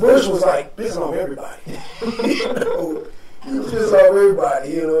 Because Bush was like, pissing on everybody. He was pissing on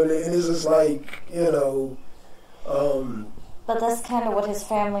everybody, and it's just like, But that's kind of what his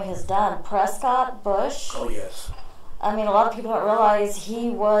family has done. Prescott, Bush, oh, yes. I mean, a lot of people don't realize he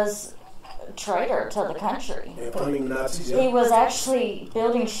was a traitor to the country. And funding the Nazis, He was actually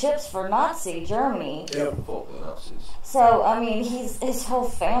building ships for Nazi Germany. Yep. Fuck the Nazis. So, I mean, his whole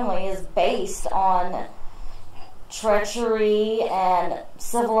family is based on treachery and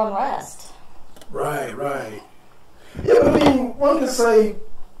civil unrest. Right. Yeah, but I mean, one can say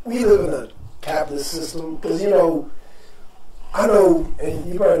we live in a capitalist system because, I know, and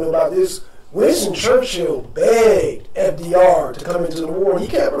you probably know about this, Winston Churchill begged FDR to come into the war, and he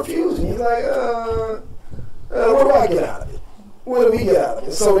kept refusing. He's like, what do I get out of it? What do we get out of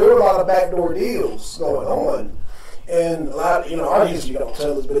it? So there were a lot of backdoor deals going on. And a lot, our history don't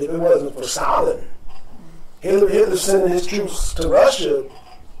tell us, but if it wasn't for Stalin, Hitler sending his troops to Russia,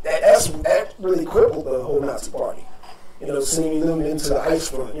 that really crippled the whole Nazi Party. Sending them into the ice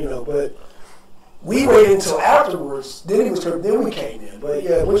front. But we waited until afterwards. Then we came in. But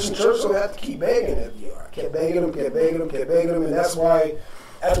yeah, Winston Churchill had to keep begging FDR. Kept begging him, and that's why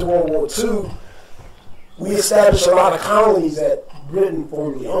after World War II, we established a lot of colonies that Britain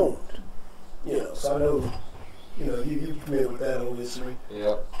formerly owned. So I know, you're familiar with that whole history.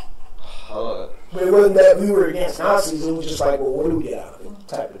 Yeah. But it wasn't that we were against Nazis. It was just like, well, what do we get out of it?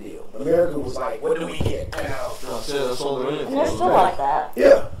 Type of deal. But America was like, what do we get? That's it. That's all they're in it for. They're still like that.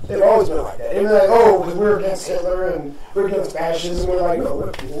 Yeah, they've always been like that. They're like, oh, because we're against Hitler and we're against fascism. We're like, no,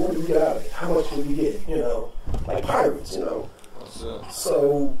 what do we get out of it? How much do we get? Like pirates. That's it.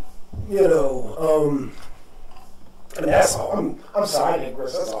 So, that's all. I'm sorry,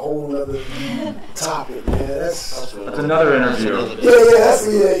 Chris. That's a whole other topic, man. That's another interview.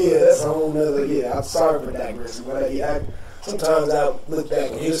 That's a whole other. Yeah, I'm sorry for digressing, but sometimes I look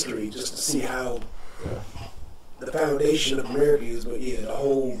back in history just to see how the foundation of America is. But the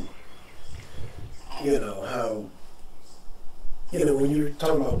whole, how, when you're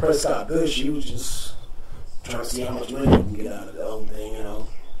talking about Prescott Bush, he was just trying to see how much money you can get out of the whole thing,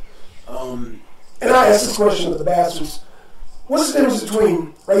 And I asked this question of the bastards: what's the difference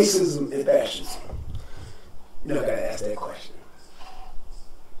between racism and fascism? I gotta ask that question.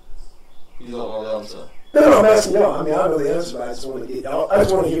 You don't know the answer. No, I'm asking y'all. I mean, I know the answer, but I just want to get y'all. I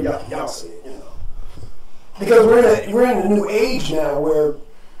just want to hear y'all say it. Because we're in a new age now where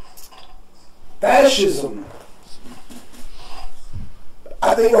fascism.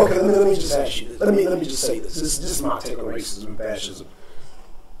 I think. Okay, let me just ask you this. Let me just say this. This is my take on racism and fascism.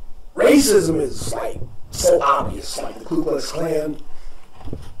 Racism is like so obvious, like the Ku Klux Klan.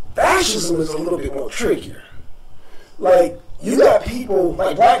 Fascism is a little bit more trickier. Like you got people,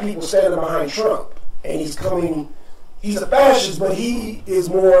 like black people, standing behind Trump, and he's a fascist, but he is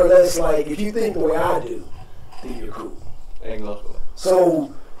more or less like, if you think the way I do, then you're cool. Exactly.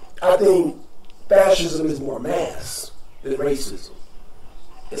 So I think fascism is more mass than racism.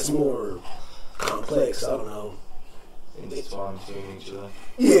 It's more complex. I don't know. Intertwined between each other.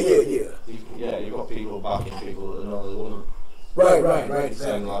 Yeah. You've got people backing people that know they wouldn't. Right.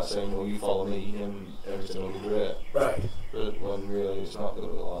 Saying, Exactly. well, you follow me and everything will be great. Right. But when really it's not going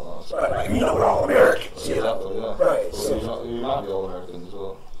to be like that. Right. We're all Americans. Exactly, yeah. Right. So you might be all Americans as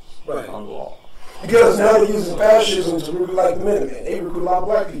well. Right. And what? Because now they're using fascism to recruit like the Minutemen. They recruit a lot of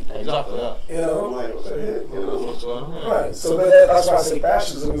black people. Exactly, yeah. Like, what the heck? What's going on? Right. So that's why I say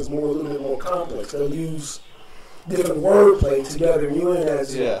fascism is a little bit more complex. They'll use different wordplay together, and you in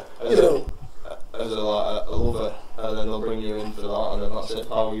as as a lover, and then they'll bring you in for that, and then that's it.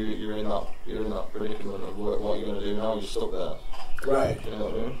 Oh, you're in that predicament of what you're going to do now. You're stuck there. Right. You know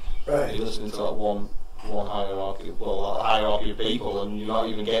what I mean? Right. You're listening to that one hierarchy, that hierarchy of people, and you're not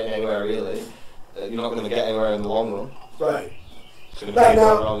even getting anywhere really. You're not going to get anywhere in the long run. Right. It's going to be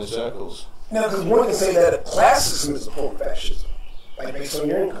going around in circles. Now, because one can say that classism is a form of fascism, like based on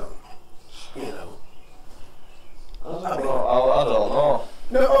your income. I don't know.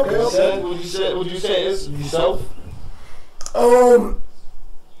 No, okay. Would you say it is yourself? I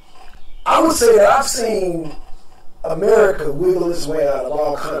would say that I've seen America wiggle its way out of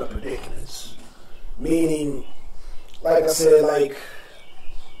all kind of predicaments. Meaning, like I said, like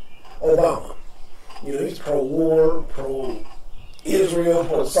Obama. He's pro-war, pro-Israel,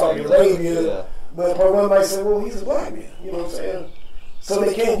 pro-Saudi Arabia. Yeah. But one might say, well, he's a black man. You know what I'm saying? So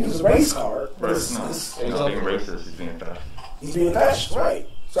they can't use a race card. He's not being racist, he's being fascist. He's being fascist, right.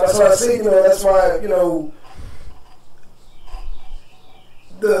 So that's why I say, that's why,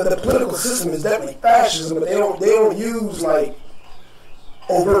 the political system is definitely fascism, but they don't use like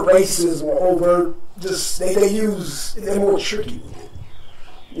overt racism or overt, just they're more tricky with it.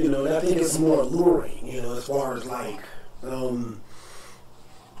 And I think it's more alluring, as far as like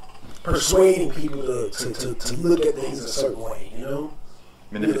persuading people to look at things a certain way,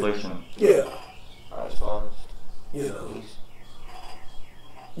 Manipulation. Yeah. That's fine.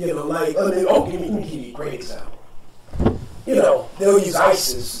 Like, let me give you a great example. They'll use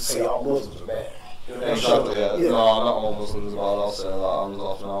ISIS to say all Muslims are bad. Exactly, yeah. No, not all Muslims are bad, I'll say that. I'm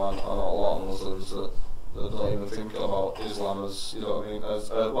off now, I know a lot of Muslims that don't even think about Islam as,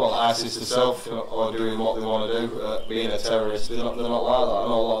 as ISIS itself, are doing what they want to do, being a terrorist. They're not like that. I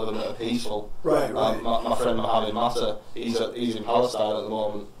know a lot of them that are peaceful. Right. My friend Mohammed Matter, he's in Palestine at the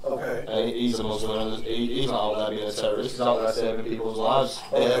moment. Okay. He's a Muslim, and he's not out there being a terrorist. He's out there saving people's lives.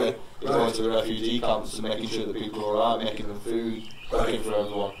 Okay. He's going to the refugee camps and making sure that people are alright, making them food, cooking for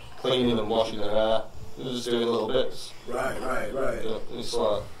everyone, cleaning and washing their hair. They're just doing little bits. Right. It's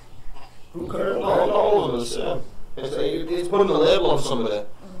like, Okay. not all of them are the same. It's putting a label on somebody.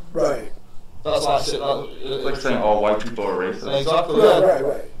 Right. That's like It's like saying all white people are racist. Exactly.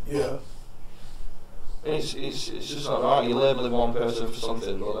 Right. Yeah. It's just not right. You're labelling one person for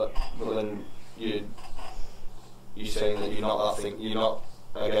something, but then you're saying that you're not that thing. You're not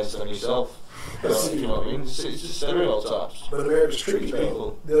against them yourself. You know what I mean? It's just stereotypes. But America's tricky,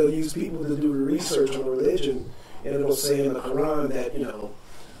 people. They'll use people to do the research on religion, and it'll say in the Quran that, you know,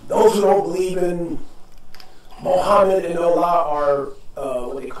 those who don't believe in Muhammad and Allah are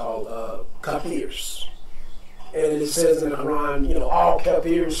what they call kafirs. And it says in the Quran, you know, all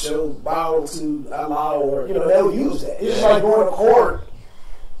kafirs shall bow to Allah, or, you know, they'll use that. It's like going to court,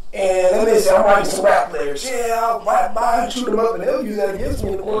 and then they say, I'm writing some rap lyrics. Yeah, I'll buy and shoot them up, and they'll use that against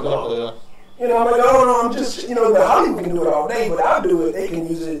me in the court. You know, I'm like, oh no, I'm just, you know, the Hollywood can do it all day, but I'll do it. They can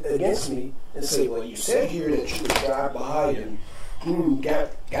use it against me and say, well, you said here that you drive by and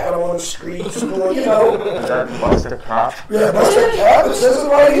got him on the streets, you know. That busted cop. Yeah, busted cop. It says it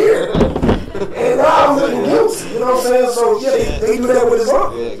right here. And now I'm looking guilty. You know what I'm saying? So yeah, they do that with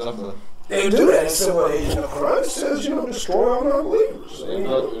Islam. Yeah, exactly. They do that. They say, well, you know, Quran says, you know, destroy all non-believers.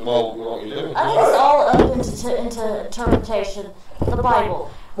 Well, what you doing? I think it's all up into interpretation. The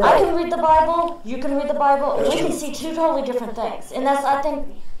Bible. Right. I can read the Bible. You can read the Bible. We can see two totally different things, and I think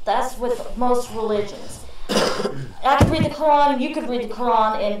that's with most religions. I could read the Quran, and you could read the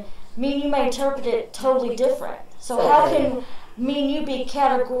Quran, and me and you may interpret it totally different. So how can me and you be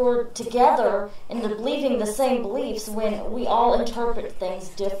categorized together into believing the same beliefs when we all interpret things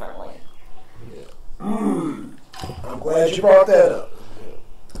differently? I'm glad you brought that up.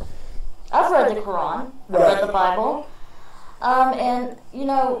 I've read the Quran. I've read the Bible. And, you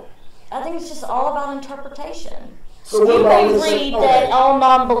know, I think it's just all about interpretation. So you may read that all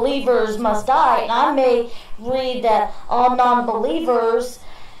non-believers must die, and I may read that all non-believers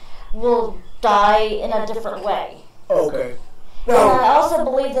will die in a different way. Okay. And I also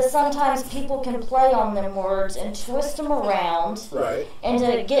believe that sometimes people can play on them words and twist them around, right, and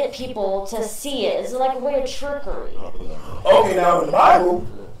to get people to see it. It's like a way of trickery. Okay, now in the Bible,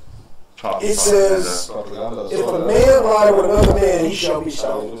 it says, if a man lie with another man, he shall be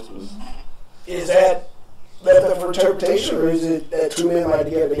stoned. Is that left up for interpretation, or is it that two men lie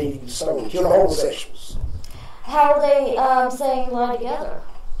together, they need to be stoned? Kill the homosexuals. How are they saying lie together?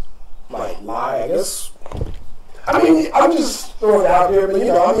 Like lie, I guess. I mean, I'm just throwing it out there, but you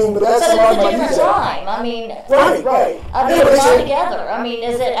know, I mean, but that's a lot of different time. I mean, right. I mean, lie together. I mean,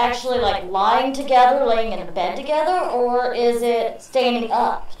 is it actually like lying together, laying in a bed together, or is it standing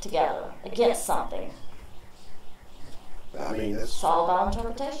up together against something? I mean, it's all about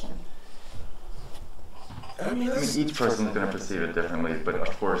interpretation. I mean, each person is going to perceive it differently, but of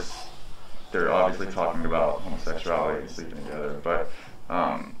course, they're obviously talking about homosexuality and sleeping together. But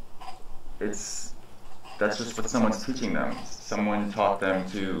that's just what someone's teaching them. Someone taught them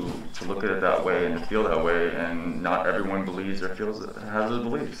to look at it that way and to feel that way, and not everyone believes or has those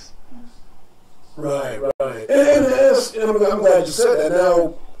beliefs. Right. And I'm glad you said that.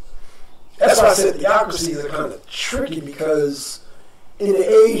 Now, that's why I said theocracies are kind of tricky, because in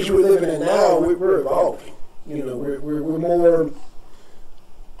the age we're living in now, we're evolving. You know, we're more.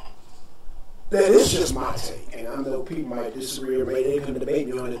 That is just my take, and I know people might disagree or maybe they can debate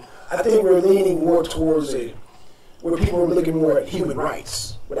me on it. I think we're leaning more towards where people are looking more at human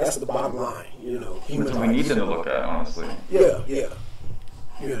rights. But that's the bottom line, you know. Human rights. We need them to look at, honestly. Yeah. You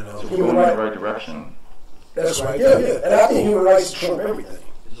know, so human rights. In the right direction. That's right. Yeah. And I think human rights trump everything.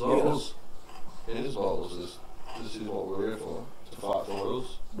 It is what us. This is what we're here for. To fight for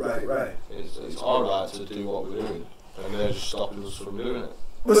us. Right. It's our right to do what we're doing, and they're just stopping us from doing it.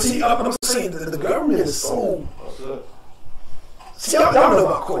 But see, I'm saying that the government is so. That's it. See, y'all know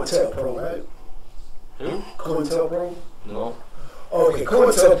about COINTELPRO, right? Who? COINTELPRO? No. Okay,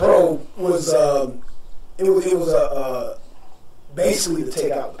 COINTELPRO was it was basically to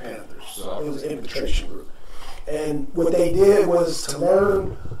take out the Panthers. It was an infiltration group, and what they did was to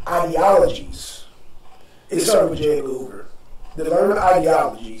learn ideologies. It started with J. Edgar Hoover. To learn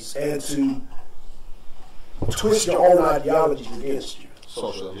ideologies and to twist your own ideologies against you.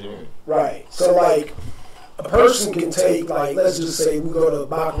 Social engineering. Right. So, like, a person can take, like, let's just say we go to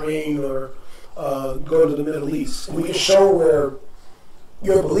Bahrain or go to the Middle East. We can show where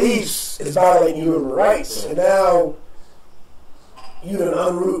your beliefs is violating human rights. And now you done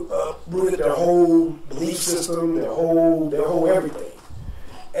uprooted their whole belief system, their whole everything.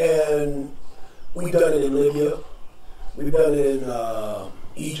 And we've done it in Libya. We've done it in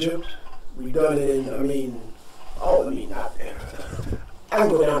Egypt. We've done it in, I can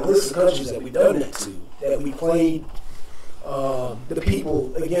go down the list of countries that we've done that to, that we played the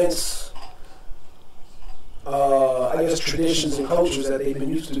people against I guess, traditions and cultures that they've been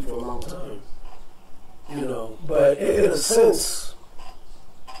used to for a long time. You know, but in a sense,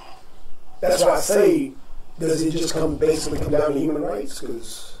 that's why I say, does it just basically come down to human rights?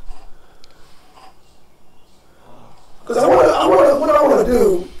 Because what I want to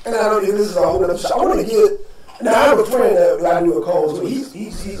do, and I know this is a whole other shit, I want to get. Now I have a friend that I knew at Coles, but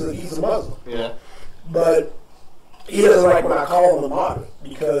he's a Muslim. Yeah. But he doesn't like when I call him a moderate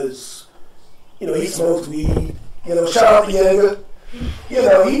because, you know, he smokes weed. You know, shout out to Yanga. You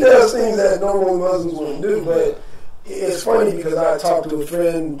know, he does things that normal Muslims wouldn't do. But it's funny because I talked to a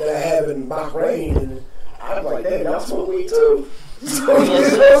friend that I have in Bahrain, and I was like, "Damn, y'all smoke weed too?" So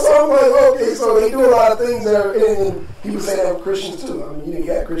I'm like, okay, so they do a lot of things that are, and people say that with Christians too. I mean, you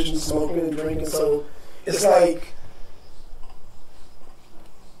got Christians smoking and drinking, so it's like,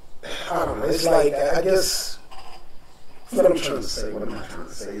 I don't know, it's like, I guess, what am I trying to say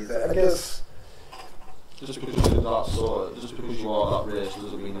is that, I guess, just because you're that sort, just because you are that race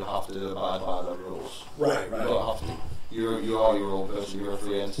doesn't mean you have to abide by the rules. Right. You don't have to. You are your own person. You're a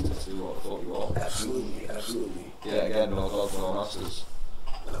free entity to do what the fuck you are. Absolutely. Yeah, again, no gods, no masters.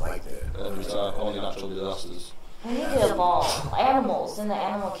 I like that. Every time, only natural disasters. We need to evolve. Animals in the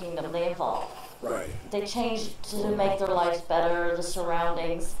animal kingdom, they evolve. Right. They change to make their lives better, the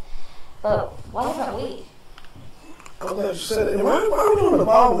surroundings. But why haven't we? I'm glad you said it. Why we don't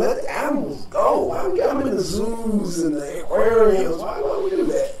evolve and let the animals go? Why we got them in the zoos and the aquariums? Why don't we do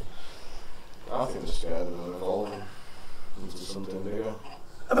that? I think they're scared of them evolving into something bigger.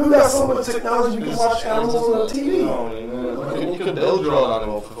 I mean, we got so much technology, we can watch animals on TV. You could build your own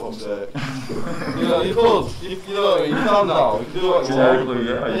animal, for fuck's sake. You know, you could. You can now. You can do what you want.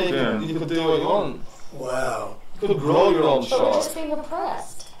 Yeah, you can. You could do what you want. Wow. You could grow your own But we're shot. just being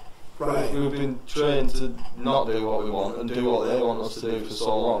oppressed. Right. We've been trained to not do what we want and do what they want us to do for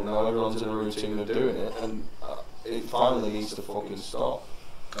so long. Now everyone's in a routine of doing it, and it finally needs to fucking stop.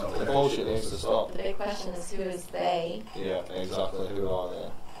 Okay. The bullshit needs to stop. The big question is, who is they, Yeah, exactly. Who are they?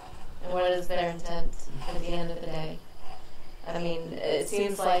 and what is their intent at the end of the day? I mean, it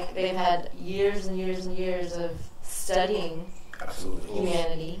seems like they've had years and years and years of studying Absolutely.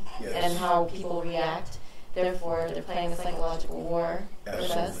 humanity Yes. and how people react. Therefore, they're playing a psychological war with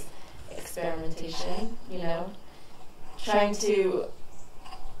us. Absolutely. Experimentation, you know, trying to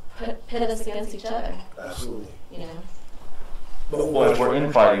pit us against each other, Absolutely. you know. Well, if we're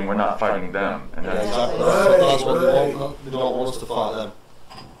infighting, we're not fighting them, and Yeah, that's exactly. Right, That's what right. they want. They don't want us to fight them.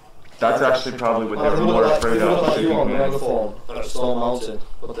 that's actually probably what they're more afraid of. Like you on shooting megaphone at Storm Mountain,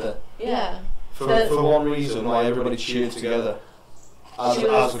 but Yeah. for one reason why everybody cheered together as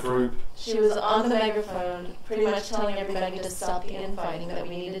a group. She was on the megaphone pretty much telling everybody to stop the infighting, that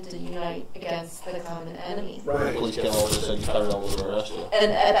we needed to unite against the common enemy. The Right. police came over and said you carry on with the arrest you.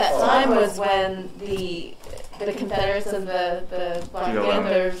 And at that time was when the Confederates and the Black PLM.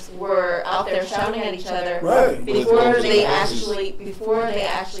 Panthers were out there shouting at each other. Right. Before they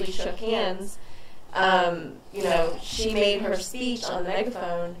actually shook hands, you know, she made her speech on the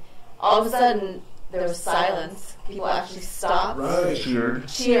megaphone. All of a sudden, there was silence. People actually stopped, Right.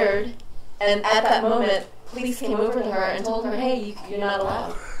 cheered, and at that moment, police came over to her and told her, "Hey, you're not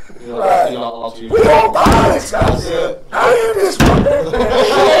allowed." You're Right. not allowed to use We don't violence, guys. I hear this one. They told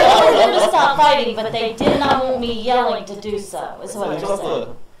them to stop fighting, but they did not want me yelling to do so, is what they said.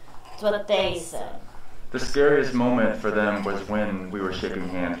 That's what they said. The scariest moment for them was when we were shaking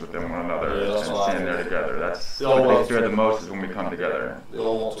hands with them one another Yeah, and that's what standing I there together. That's They all what they want fear to. the most is when we come together. They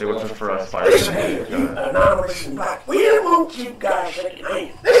all want They to. would prefer us fighting Listen than here, each you other. anonymous and black. We didn't want you guys shaking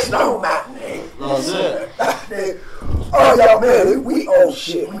hands. This know my name. That's it. Oh, y'all, man, we oh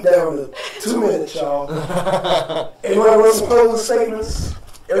shit. We down to 2 minutes, y'all. Anyone want some closing statements?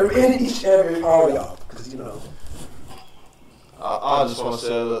 Every all y'all, because you know. I just want to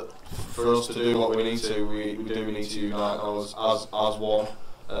say that for us to do what we need to, we do need to unite as one.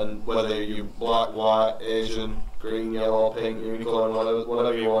 And whether you're black, white, Asian, green, yellow, pink, unicorn,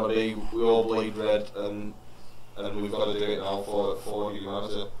 whatever you want to be, we all bleed red, and we've got to do it now for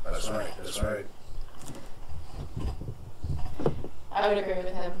humanity. That's right. I would agree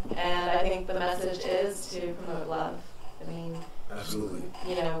with him, and I think the message is to promote love. I mean, Absolutely.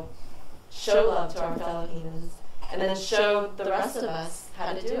 you know, show love to our fellow humans, and then show the rest of us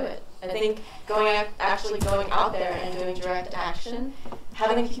how to do it. I think actually going out there and doing direct action,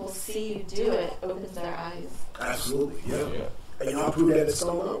 having people see you do it opens their eyes. Absolutely, yeah. Yeah. And you know, I prove that it's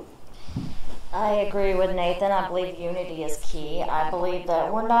going on. I agree with Nathan. I believe unity is key. I believe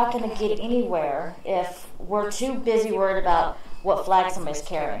that we're not going to get anywhere if we're too busy worried about what flag somebody's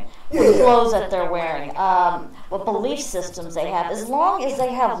carrying, Yeah. what clothes that they're wearing, what belief systems they have. As long as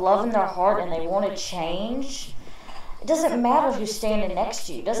they have love in their heart and they want to change, it doesn't matter who's standing next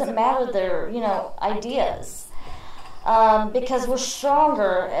to you. It doesn't matter their, ideas. Because we're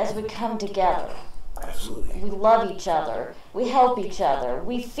stronger as we come together. Absolutely. We love each other. We help each other.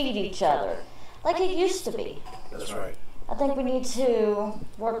 We feed each other. Like it used to be. That's right. I think we need to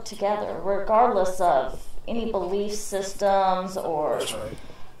work together, regardless of any belief systems or... That's right.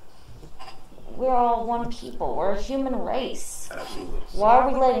 We're all one people. We're a human race. Absolutely. Why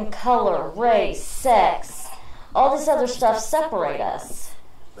are we letting color, race, sex, all this other stuff separate us?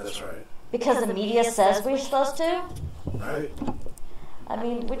 That's right. Because the media says we're supposed to? Right. I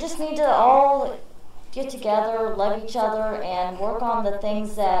mean, we just need to all get together, love each other, and work on the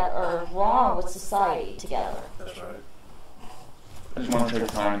things that are wrong with society together. That's right. I just want to take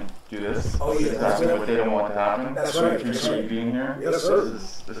time to do this. Oh, yeah. Exactly what they don't want to happen. That's So we right. appreciate you being here. Yes, sir.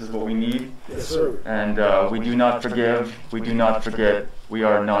 This is what we need. Yes, sir. And we do not forgive. We do not forget. We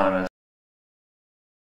are anonymous.